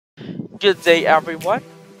Good day, everyone.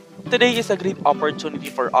 Today is a great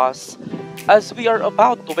opportunity for us as we are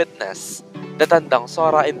about to witness the Tandang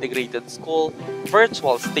Sora Integrated School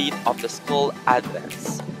virtual state of the school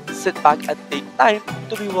address. Sit back and take time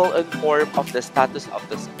to be well informed of the status of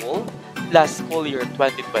the school last school year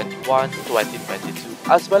 2021-2022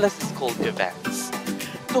 as well as the school events.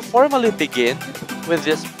 To formally begin with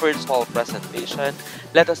this virtual presentation,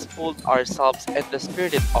 let us put ourselves in the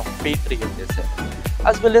spirit of patriotism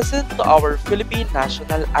as we listen to our Philippine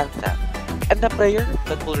national anthem and the prayer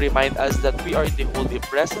that will remind us that we are in the holy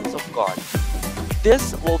presence of God.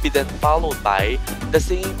 This will be then followed by the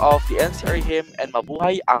singing of the NCR hymn and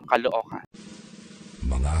Mabuhay ang Caloocan.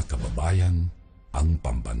 Mga kababayan, ang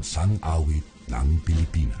pambansang awit ng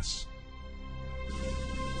Pilipinas.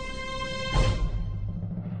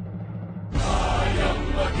 Kayang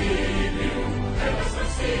magiliw, ewas ng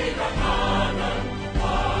silanganan,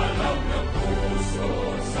 alam ng puso,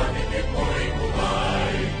 sa titik mo'y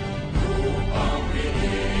buhay. Lupang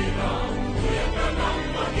binirang, kuyak ka ng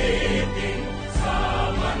magiting, sa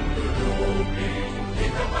manluluping, di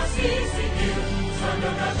ka pasisigil, sa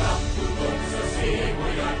nagagang tutok sa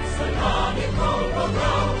simoy at sa langit mo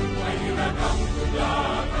bagaw, ay hinagang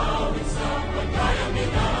tulad, awit sa pagkayang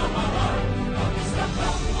minamahal, ang isang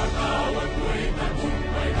ng atawad mo'y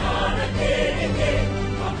tagumpay na nagkikinig,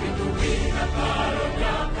 ang bituin at araw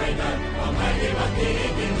niya kailan pa may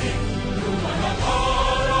makikinig, lumanang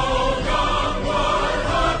araw ng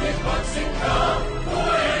warhabit pagsingka,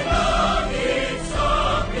 buhay langit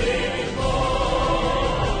sa piling mo,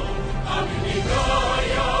 ang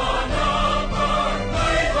inigaya na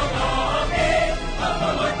pagkay pangakit, at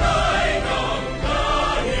mamatay ng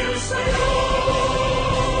dahil sa'yo.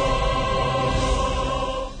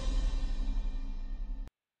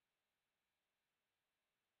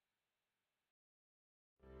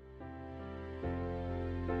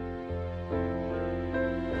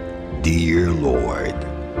 Dear Lord,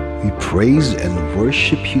 we praise and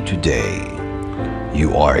worship you today.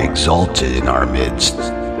 You are exalted in our midst.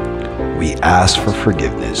 We ask for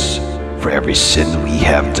forgiveness for every sin we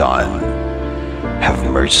have done. Have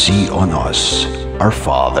mercy on us, our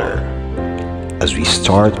Father. As we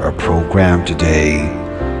start our program today,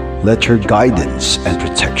 let your guidance and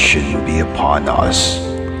protection be upon us.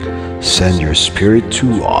 Send your Spirit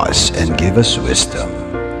to us and give us wisdom.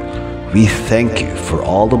 We thank you for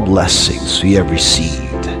all the blessings we have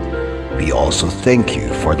received. We also thank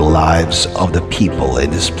you for the lives of the people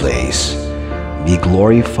in this place. Be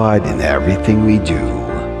glorified in everything we do.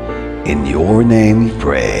 In your name we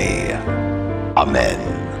pray.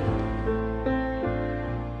 Amen.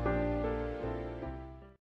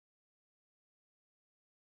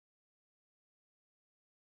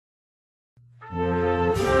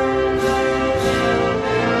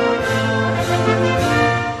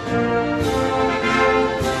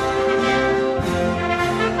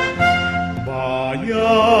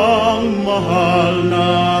 Bayang mahal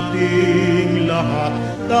nating lahat,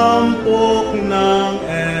 tampok ng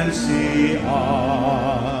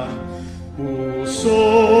NCR.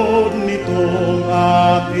 Pusod nitong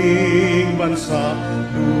ating bansa,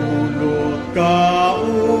 dulot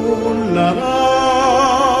kaunlaran.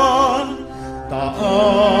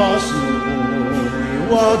 Taas noon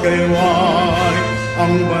iwagayway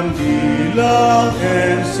ang bandilang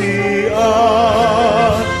NCR.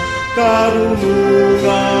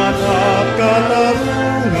 Karunungan at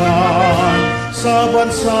katarungan sa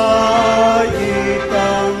bansa'y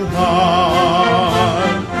itanghal.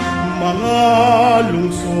 Mga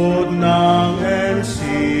lungsod ng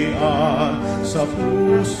NCR sa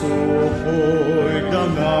puso ko'y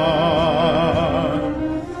dangan.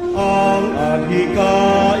 Ang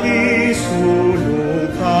adhikais sulong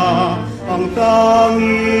ka, ang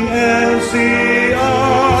tanging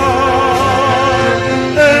NCR.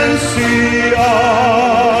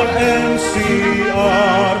 NCR,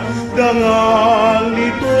 NCR, dangal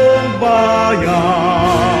nitong bayan.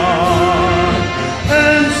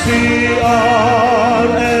 NCR,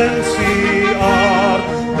 NCR,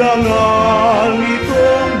 dangal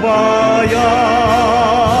nitong bayan.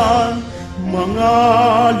 Mga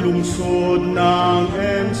lungsod ng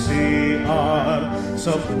NCR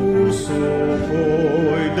sa puso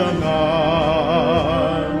ko'y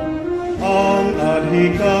dangal. Ang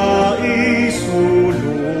adhikais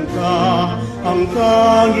sulong ka, ang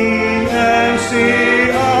tanging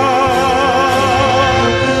NCR.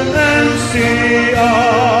 NCR,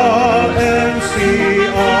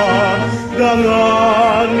 NCR,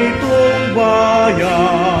 dangal nitong bayan.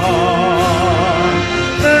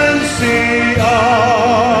 NCR,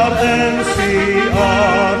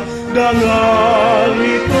 NCR, dangal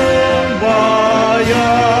nitong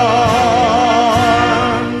bayan.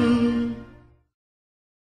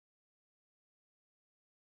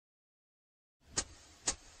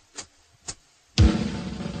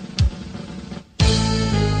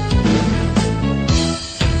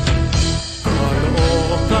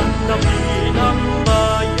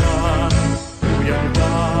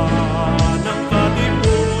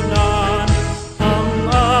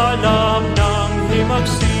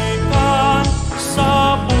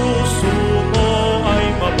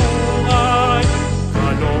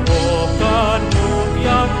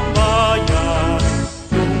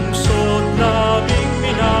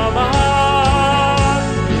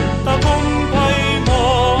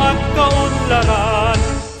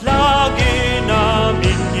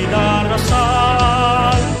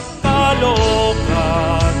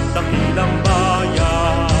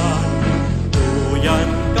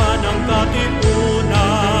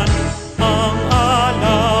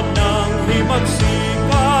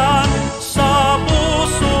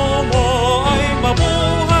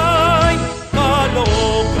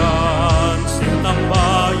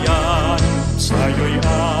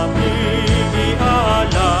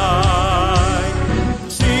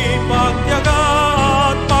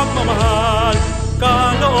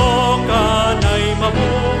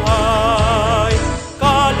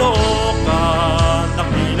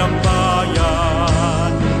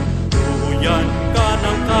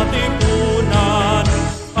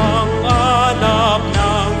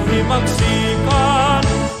 magsikan,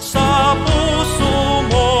 sa puso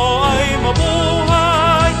mo ay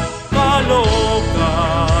mabuhay,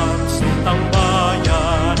 Caloocan, sintang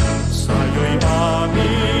bayan, sa'yo'y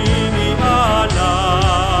aming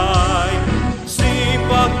ialay.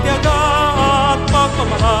 Sipag, tiyaga at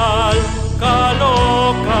pagmamahal,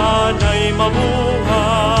 Caloocan ay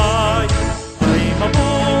mabuhay, ay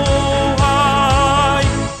mabuhay,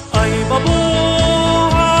 ay mabuhay.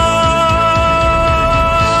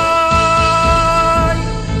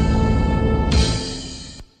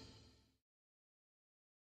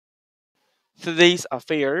 Today's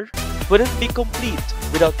affair wouldn't be complete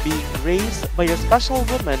without being graced by a special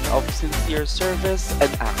woman of sincere service and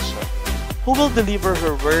action, who will deliver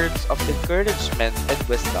her words of encouragement and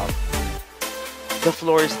wisdom. The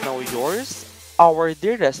floor is now yours, our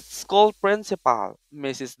dearest school principal,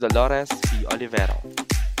 Mrs. Dolores C. Olivero.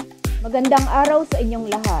 Magandang araw sa inyong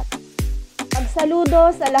lahat.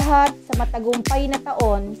 Pagsaludo sa lahat sa matagumpay na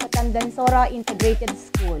taon sa Tandang Sora Integrated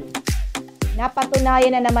School.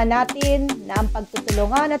 Napatunayan na naman natin na ang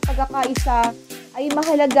pagtutulungan at pagkakaisa ay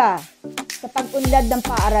mahalaga sa pag-unlad ng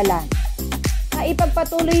paaralan.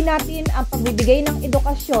 Naipagpatuloy natin ang pagbibigay ng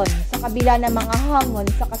edukasyon sa kabila ng mga hamon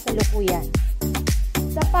sa kasalukuyan.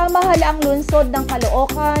 Sa pamahalaang lungsod ng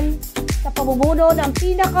Caloocan, sa pamumuno ng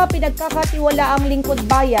pinaka-pinagkakatiwalaang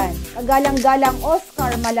lingkod bayan, kagalang-galang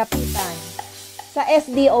Oscar Malapitan, sa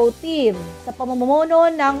SDO team, sa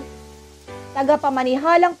pamumuno ng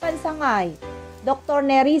tagapamanihalang pansangay, Dr.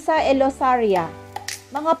 Nerissa Elosaria,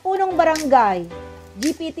 mga punong barangay,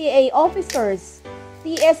 GPTA officers,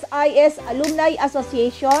 TSIS Alumni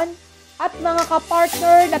Association, at mga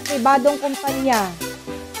kapartner na pribadong kumpanya,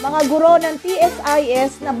 mga guro ng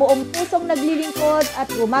TSIS na buong pusong naglilingkod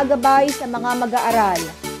at gumagabay sa mga mag-aaral,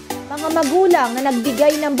 mga magulang na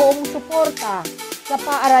nagbigay ng buong suporta sa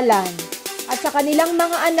paaralan, at sa kanilang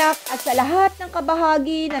mga anak at sa lahat ng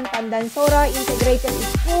kabahagi ng Tandang Sora Integrated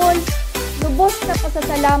School, lubos na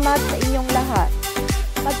pasasalamat sa inyong lahat.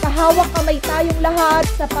 Magkahawak kamay tayong lahat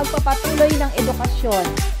sa pagpapatuloy ng edukasyon.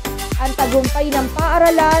 Ang tagumpay ng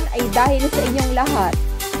paaralan ay dahil sa inyong lahat.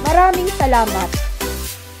 Maraming salamat.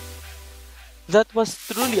 That was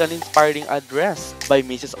truly an inspiring address by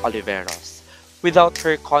Mrs. Oliveros. Without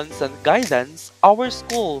her constant guidance, our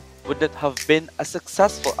school would not have been as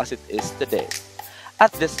successful as it is today.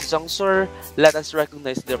 At this juncture, let us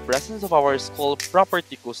recognize the presence of our school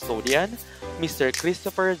property custodian, Mr.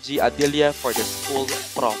 Christopher G. Adilia, for the school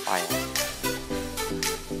profile.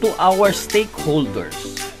 To our stakeholders,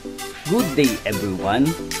 good day everyone.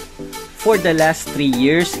 For the last 3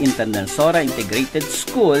 years in Tandang Sora Integrated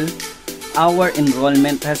School, our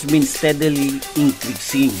enrollment has been steadily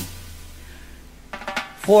increasing.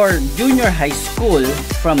 For junior high school,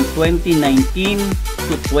 from 2019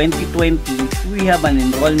 to 2020, we have an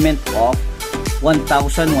enrollment of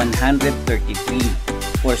 1,133.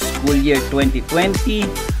 For school year 2020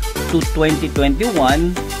 to 2021,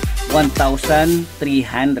 1,300.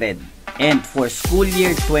 And for school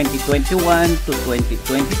year 2021 to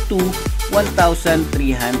 2022, 1,344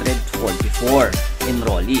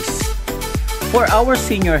 enrollees. For our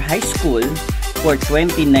senior high school, for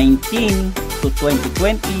 2019 to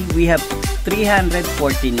 2020, we have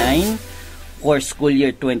 349. For school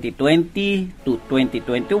year 2020 to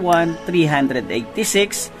 2021,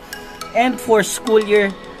 386. And for school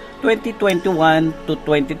year 2021 to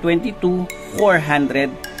 2022,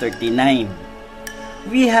 439.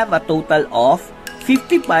 We have a total of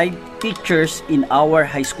 55 teachers in our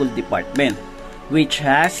high school department, which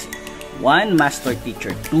has 1 master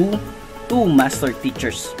teacher 2, 2 master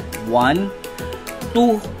teachers 1,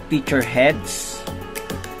 2 teacher heads,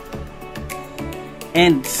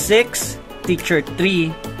 and 6 teacher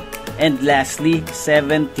 3, and lastly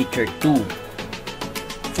 7 teacher 2.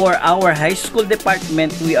 For our high school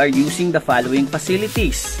department, we are using the following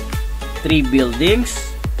facilities: 3 buildings,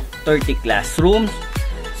 30 classrooms,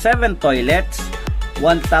 7 toilets,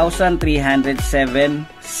 1,307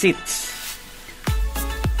 seats.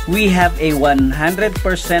 We have a 100%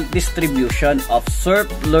 distribution of SERP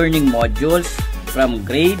learning modules from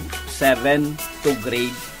grade 7 to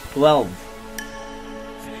grade 12.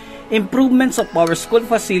 Improvements of our school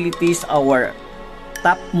facilities are our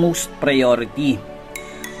topmost priority.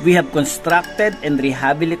 We have constructed and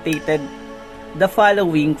rehabilitated the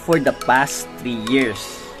following for the past 3 years: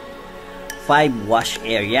 5 wash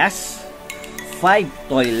areas, 5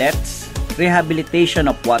 toilets, rehabilitation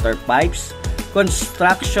of water pipes,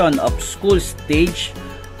 construction of school stage,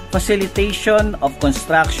 facilitation of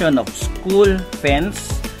construction of school fence,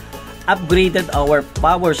 upgraded our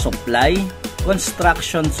power supply,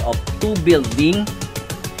 constructions of 2 buildings,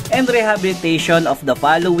 and rehabilitation of the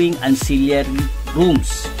following ancillary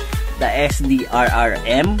rooms: the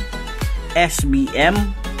SDRRM, SBM,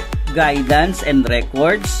 Guidance and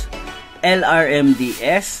Records,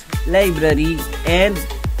 LRMDS, Library, and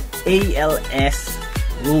ALS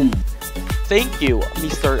Room. Thank you,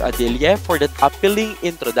 Mr. Adelia, for that appealing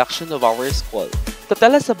introduction of our school. To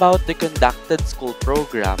tell us about the conducted school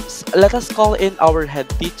programs, let us call in our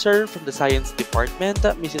head teacher from the Science Department,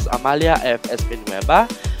 Mrs. Amalia F.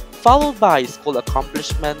 Espinueva, followed by school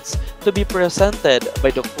accomplishments to be presented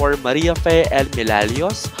by Dr. Maria Fe L.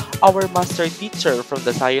 Milalios, our master teacher from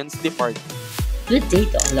the Science Department. Good day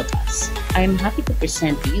to all of us. I am happy to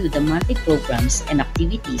present to you the monthly programs and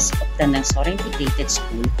activities of Tandang Sora Integrated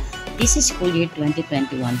School this is school year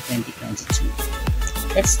 2021-2022.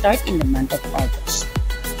 Let's start in the month of August.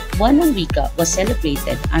 Buwan Wika was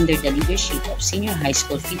celebrated under the leadership of senior high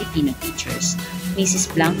school Filipino teachers Mrs.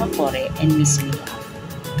 Blanca Core and Miss Mia.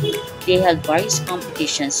 They held various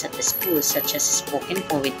competitions at the school such as spoken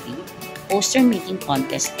poetry, poster making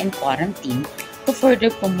contest, and quarantine to further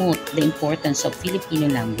promote the importance of Filipino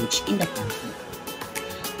language in the country.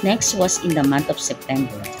 Next was in the month of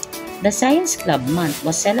September. The Science Club month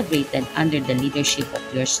was celebrated under the leadership of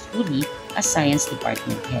yours truly as Science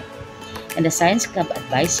Department Head, and the Science Club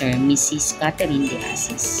Advisor, Mrs. Catherine De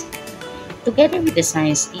Asis. Together with the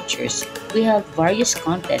science teachers, we held various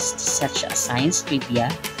contests such as science trivia,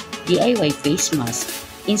 DIY face mask,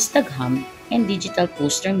 Instagram, and digital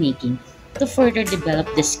poster making to further develop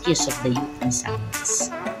the skills of the youth in science.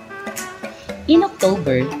 In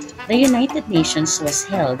October, the United Nations was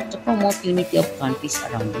held to promote unity of countries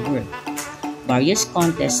around the world. Various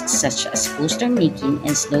contests such as poster making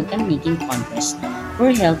and slogan making contests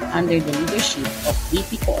were held under the leadership of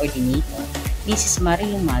AP Coordinator, Mrs.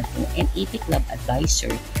 Mario Malto, and AP Club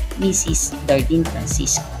Advisor, Mrs. Dardine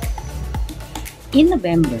Francisco. In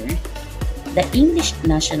November, the English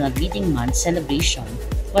National Reading Month celebration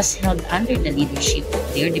was held under the leadership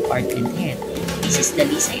of their department head, Mrs.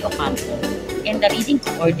 Dalisay Ocampo, and the reading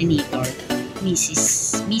coordinator,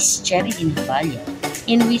 Miss Cherilyn Haballa,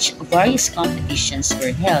 in which various competitions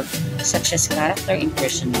were held such as character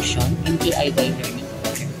impersonation and DIY learning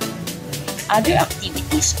order. Other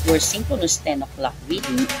activities were synchronous 10 o'clock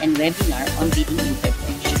reading and webinar on reading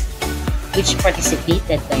interpretation, which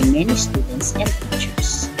participated by many students and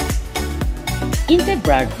teachers. In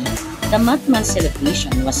February, the Math Month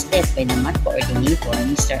celebration was led by the Math Coordinator,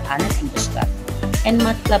 Mr. Alan Enguscat, and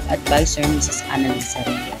Math Club Advisor, Mrs. Annalisa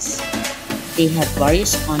Reyes. They had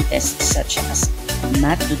various contests such as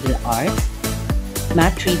Math Doodle Art,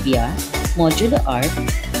 Math Trivia, Modular Art,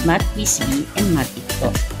 Math Quiz Bee, and Math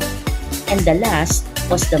TikTok. And the last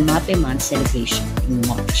was the Mape Month celebration in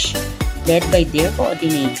March, led by their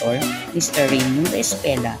coordinator, Mr. Raimundo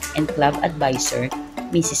Espela, and Club Advisor,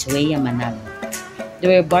 Mrs. Weya Manalo.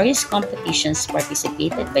 There were various competitions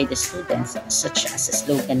participated by the students such as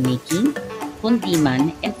slogan making,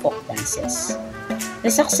 kundiman, and folk dances. The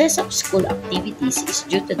success of school activities is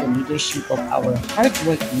due to the leadership of our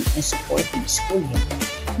hardworking and supportive school head,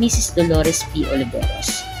 Mrs. Dolores P.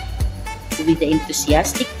 Oliveros, with the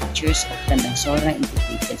enthusiastic teachers of Tandang Sora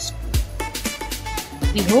Integrated School.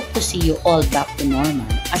 We hope to see you all back to normal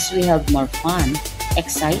as we have more fun,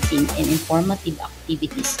 exciting, and informative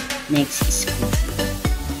activities next school year.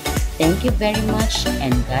 Thank you very much and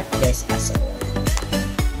God bless us all.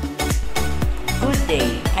 Good day.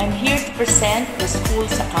 I'm here to present the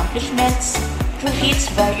school's accomplishments through its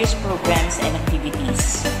various programs and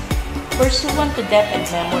activities. Pursuant to DepEd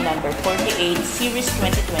Memo number 48, Series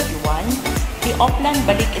 2021, the Oplan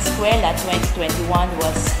Balik Eskwela 2021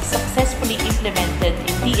 was successfully implemented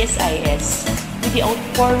in TSIS with the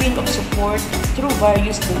outpouring of support through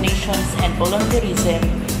various donations and volunteerism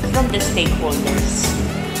from the stakeholders.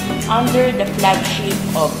 Under the flagship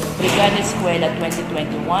of Brigada Eskwela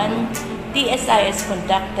 2021, TSIS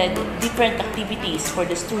conducted different activities for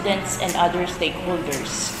the students and other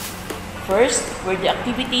stakeholders. First were the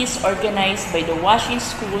activities organized by the Wash in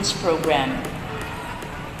Schools program.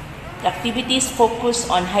 The activities focus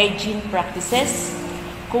on hygiene practices,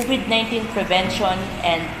 COVID-19 prevention,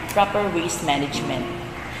 and proper waste management.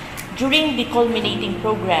 During the culminating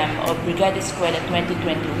program of Brigada Eskwela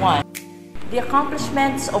 2021, the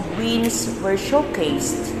accomplishments of WINS were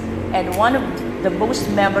showcased, and one of the most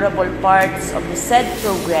memorable parts of the said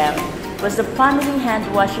program was the Family Hand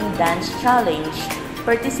Washing Dance Challenge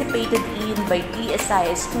participated in by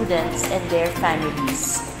TSIS students and their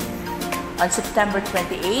families. On September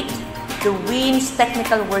 28, the WINS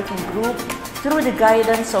Technical Working Group, through the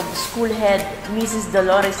guidance of school head Mrs.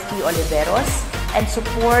 Dolores P. Oliveros, and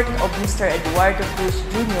support of Mr. Eduardo Cruz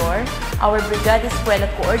Jr., our Brigada Escuela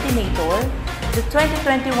Coordinator, the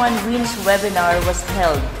 2021 WINS webinar was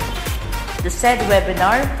held. The said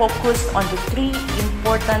webinar focused on the three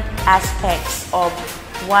important aspects of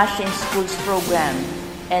Wash in Schools program,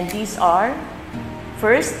 and these are: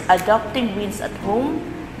 first, adopting WINS at home,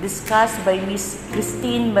 discussed by Ms.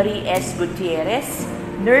 Christine Marie S. Gutierrez,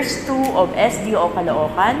 Nurse 2 of SDO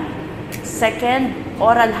Caloocan. Second,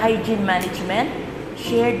 oral hygiene management,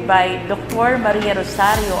 shared by Dr. Maria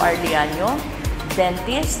Rosario Arliano,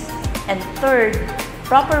 dentist. And third,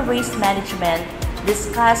 proper waste management,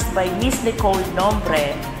 discussed by Ms. Nicole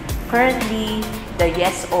Nombre, currently the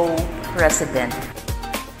YESO president.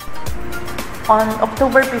 On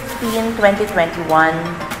October 15, 2021,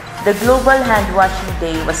 the Global Hand Washing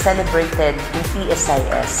Day was celebrated in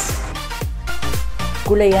TSIS.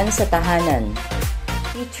 Gulayan sa tahanan.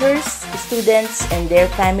 Teachers, students, and their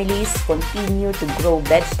families continue to grow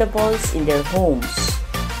vegetables in their homes.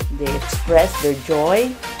 They express their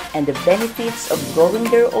joy and the benefits of growing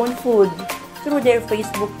their own food through their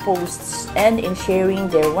Facebook posts and in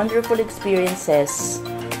sharing their wonderful experiences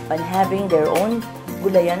on having their own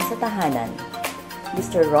gulayan sa tahanan.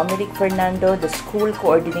 Mr. Romeric Fernando, the school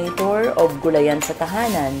coordinator of Gulayan sa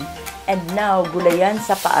Tahanan and now Gulayan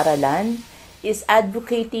sa Paaralan, is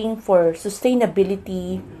advocating for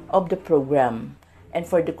sustainability of the program and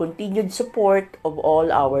for the continued support of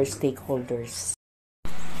all our stakeholders.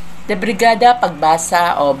 The Brigada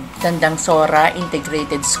Pagbasa of Tandang Sora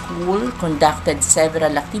Integrated School conducted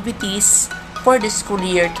several activities for the school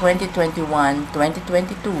year 2021-2022,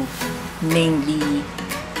 namely,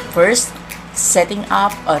 first, setting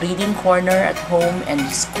up a reading corner at home and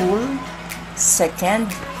school.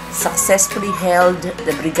 Second, successfully held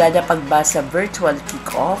the Brigada Pagbasa virtual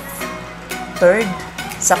kickoff. Third,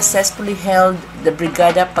 successfully held the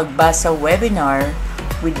Brigada Pagbasa webinar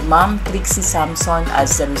with Ma'am Trixie Samson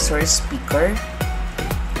as the resource speaker.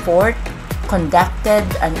 Fourth, conducted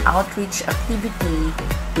an outreach activity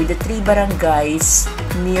with the three barangays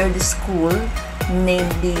near the school,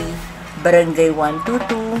 namely Barangay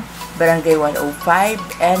 122, Barangay 105,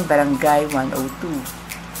 and Barangay 102.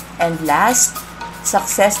 And last,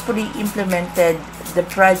 successfully implemented the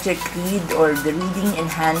Project READ or the Reading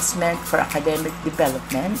Enhancement for Academic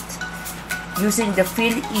Development using the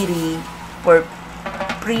PhilErie for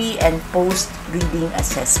pre- and post-reading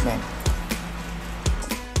assessment.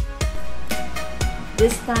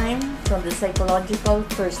 This time, from the Psychological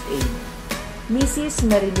First Aid, Mrs.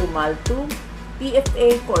 Marilu Maltu,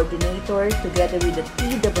 PFA Coordinator, together with the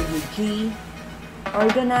TWG,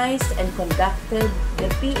 organized and conducted the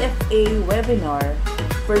PFA webinar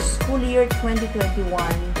for school year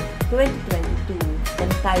 2021-2022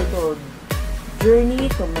 entitled Journey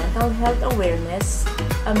to Mental Health Awareness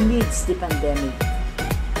Amidst the Pandemic.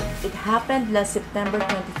 It happened last September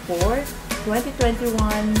 24,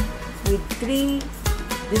 2021 with three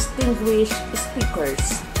distinguished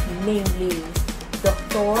speakers, namely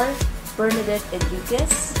Dr. Bernadette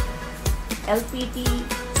Enriquez, LPT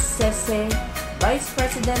Sese, Vice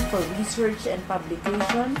President for Research and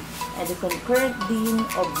Publication and the concurrent Dean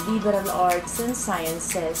of Liberal Arts and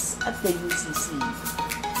Sciences at the UCC.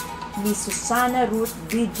 Ms. Susana Ruth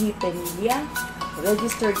B.G. Penilla,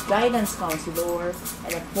 Registered Guidance Counselor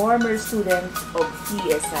and a former student of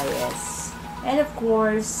TSIS. And of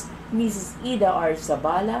course, Mrs. Ida R.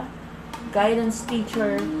 Zabala, Guidance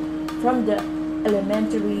Teacher from the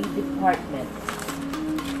Elementary Department.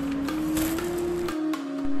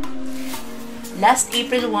 Last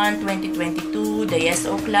April 1, 2022, the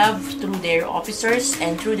YESO Club, through their officers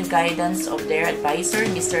and through the guidance of their advisor,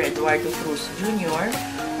 Mr. Eduardo Cruz Jr.,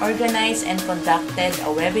 organized and conducted a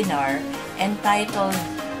webinar entitled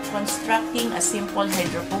Constructing a Simple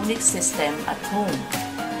Hydroponic System at Home.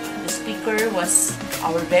 The speaker was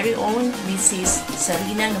our very own Mrs.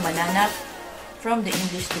 Sarina Numananap from the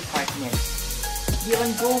English Department. The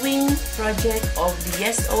ongoing project of the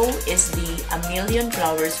YESO is the A Million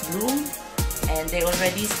Flowers Bloom, and they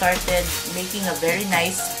already started making a very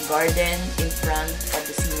nice garden in front of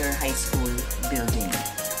the senior high school building.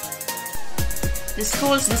 The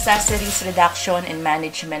school's Disaster Risk Reduction and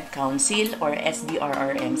Management Council or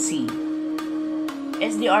SDRRMC.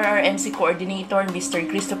 SDRRMC Coordinator Mr.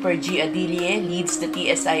 Christopher G. Adilie leads the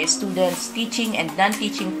TSIS students, teaching and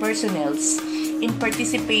non-teaching personnels in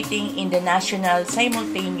participating in the national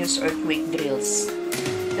simultaneous earthquake drills.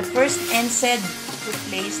 The first NSED took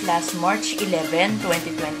place last March 11,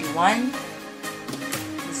 2021.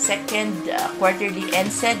 The second quarterly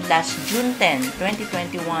NSED last June 10,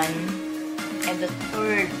 2021. And the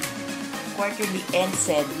third quarterly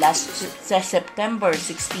ENSED last September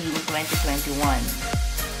 16, 2021.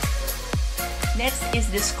 Next is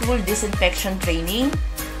the school disinfection training.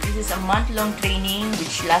 This is a month-long training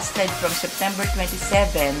which lasted from September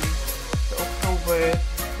 27 to October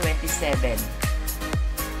 27.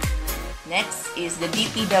 Next is the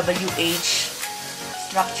DPWH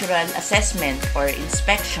structural assessment or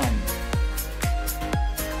inspection.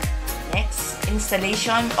 Next,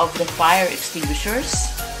 installation of the fire extinguishers.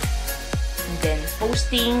 And then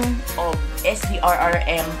posting of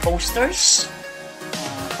SDRRM posters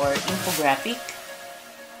or infographic.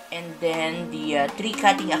 And then the tree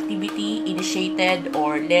cutting activity initiated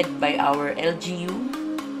or led by our LGU.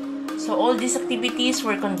 So all these activities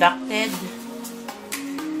were conducted,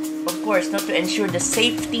 of course, not to ensure the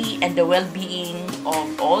safety and the well-being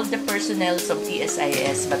of all the personnel of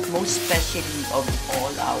TSIS, but most especially of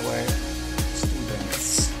all our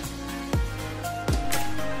students.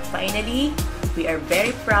 Finally, we are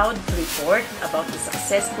very proud to report about the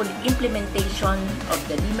successful implementation of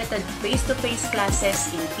the limited face-to-face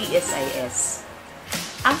classes in TSIS.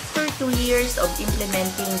 After 2 years of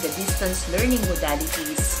implementing the distance learning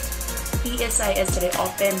modalities, TSIS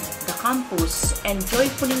reopened the campus and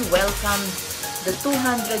joyfully welcomed the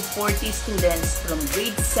 240 students from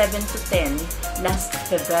grade 7 to 10 last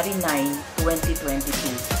February 9, 2022.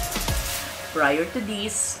 Prior to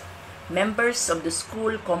this, members of the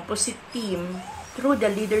school composite team, through the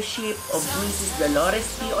leadership of Mrs. Dolores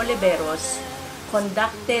P. Oliveros,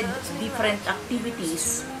 conducted different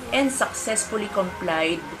activities and successfully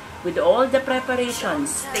complied with all the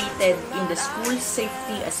preparations stated in the school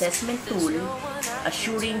safety assessment tool,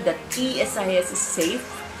 assuring that TSIS is safe,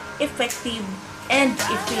 effective, and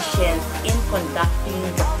efficient in conducting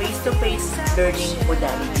the face-to-face learning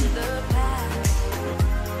modality.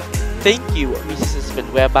 Thank you, Mrs.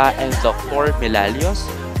 Vinueva and Dr. Milalios.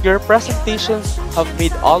 Your presentations have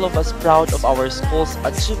made all of us proud of our school's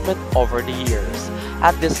achievement over the years.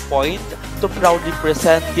 At this point, to proudly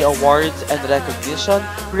present the awards and recognition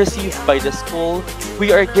received by the school, we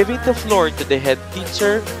are giving the floor to the head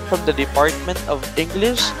teacher from the Department of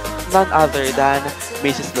English, none other than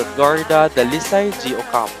Mrs. Lutgarda Dalisay G.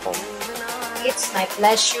 Ocampo. It's my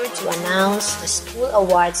pleasure to announce the school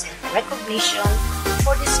awards and recognition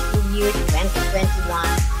for the school year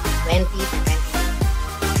 2021-2022.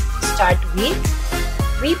 Start with,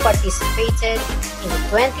 we participated in the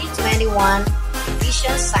 2021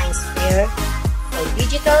 Vision Science Fair for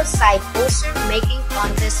Digital Site Poster Making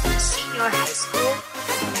Contest for Senior High School.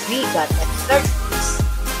 We got the third place.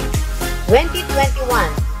 2021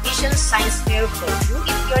 Vision Science Fair for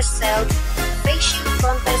Do-It-Yourself Facial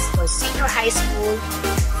Contest for Senior High School,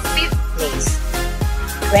 5th place.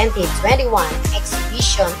 2021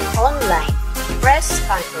 Exhibition Online Press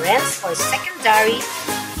Conference for Secondary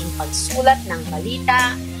in Pagsulat ng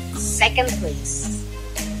Balita, 2nd place.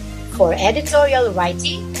 For editorial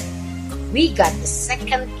writing, we got the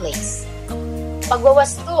 2nd place.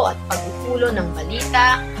 Pagwawasto at pag-uulo ng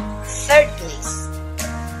balita, 3rd place.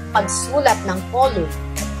 Pagsulat ng column,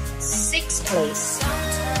 6th place.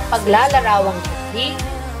 Paglalarawang publik,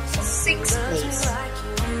 6th place.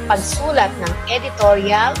 Pagsulat ng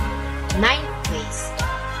editorial, 9th place.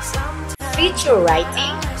 Feature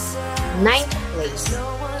writing, 9th place.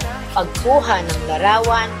 Pagkuha ng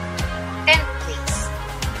larawan, 10th place.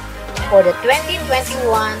 For the 2021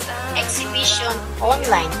 Exhibition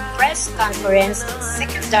Online Press Conference in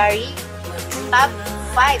Secondary, top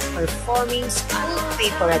 5 performing school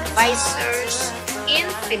paper advisors in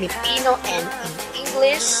Filipino and in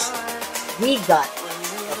English, we got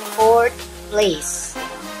the 4th place.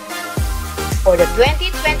 For the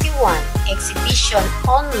 2021 Exhibition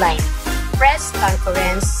Online Press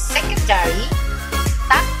Conference Secondary,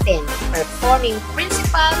 top 10 performing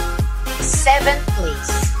principal, 7th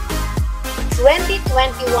place.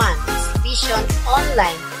 2021 Exhibition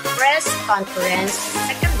Online Press Conference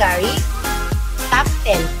Secondary, top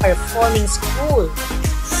 10 performing school,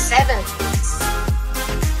 7th place.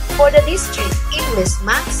 For the District English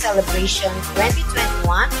Month Celebration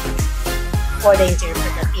 2021, for the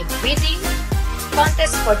interpretative reading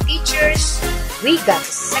contest for teachers, we got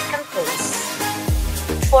the 2nd place.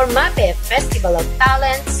 For MAPE Festival of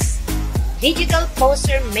Talents Digital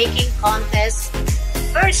Poster Making Contest,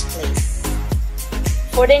 1st place.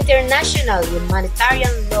 For the International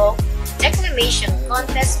Humanitarian Law Declamation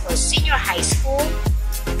Contest for Senior High School,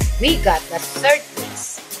 we got the 3rd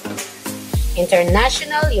place.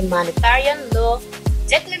 International Humanitarian Law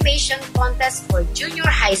Declamation Contest for Junior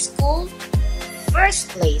High School,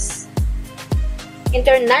 1st place.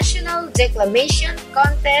 International Declamation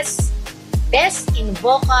Contest Best in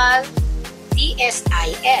Vocal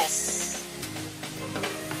TSIS,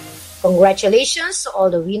 Congratulations to all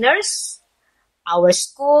the winners. Our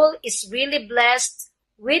school is really blessed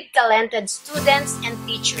with talented students and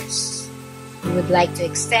teachers. We would like to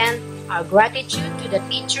extend our gratitude to the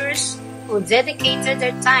teachers who dedicated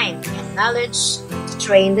their time and knowledge to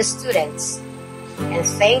train the students. And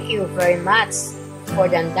thank you very much for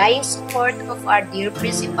the undying support of our dear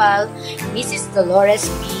principal, Mrs. Dolores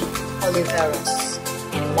P. Oliveros.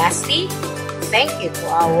 And lastly, thank you to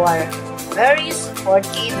our very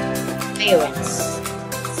supportive parents.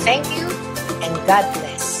 Thank you and God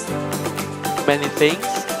bless. Many thanks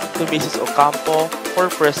to Mrs. Ocampo for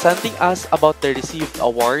presenting us about the received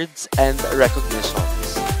awards and recognitions.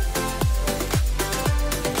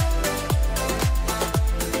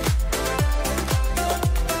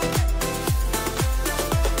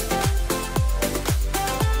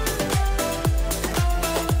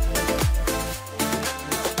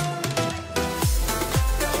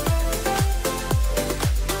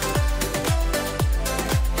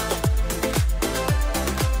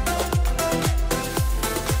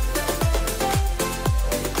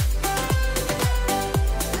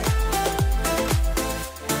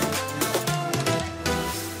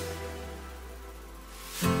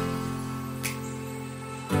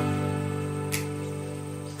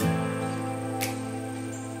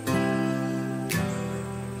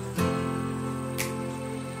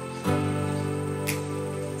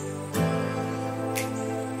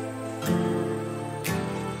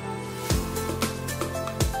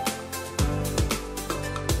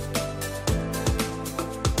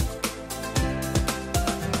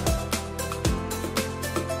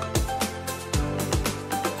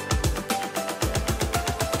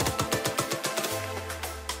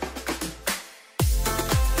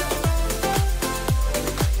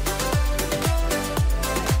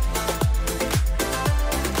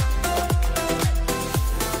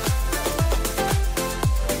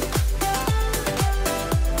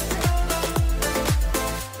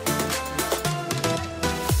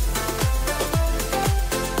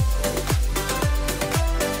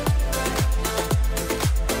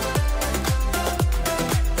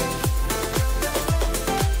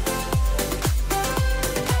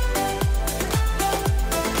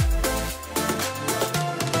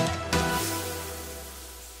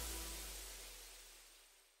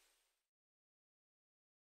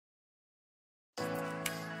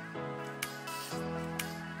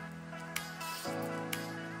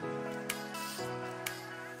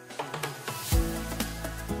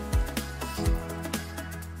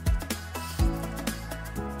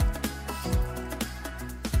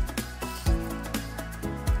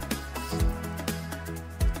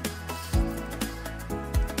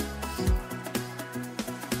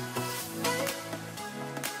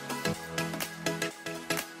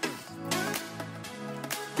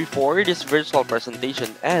 Before this virtual presentation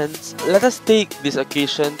ends, let us take this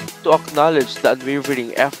occasion to acknowledge the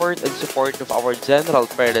unwavering effort and support of our General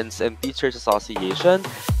Parents and Teachers Association,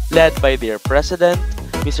 led by their President,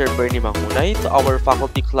 Mr. Bernie Mahunay, to our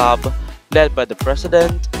Faculty Club, led by the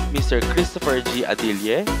President, Mr. Christopher G.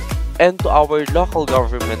 Adilye, and to our local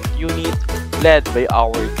government unit, led by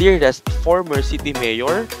our dearest former City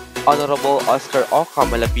Mayor, Honorable Oscar Oca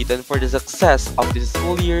Malapitan, for the success of this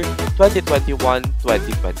school year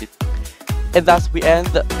 2021-2022. And thus we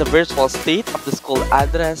end the virtual state of the school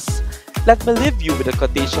address. Let me leave you with a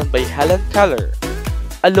quotation by Helen Keller.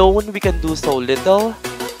 Alone we can do so little,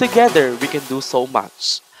 together we can do so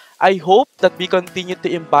much. I hope that we continue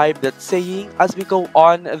to imbibe that saying as we go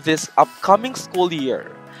on this upcoming school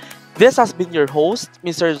year. This has been your host,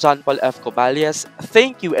 Mr. John Paul F. Cobalias.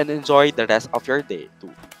 Thank you and enjoy the rest of your day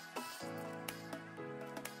too.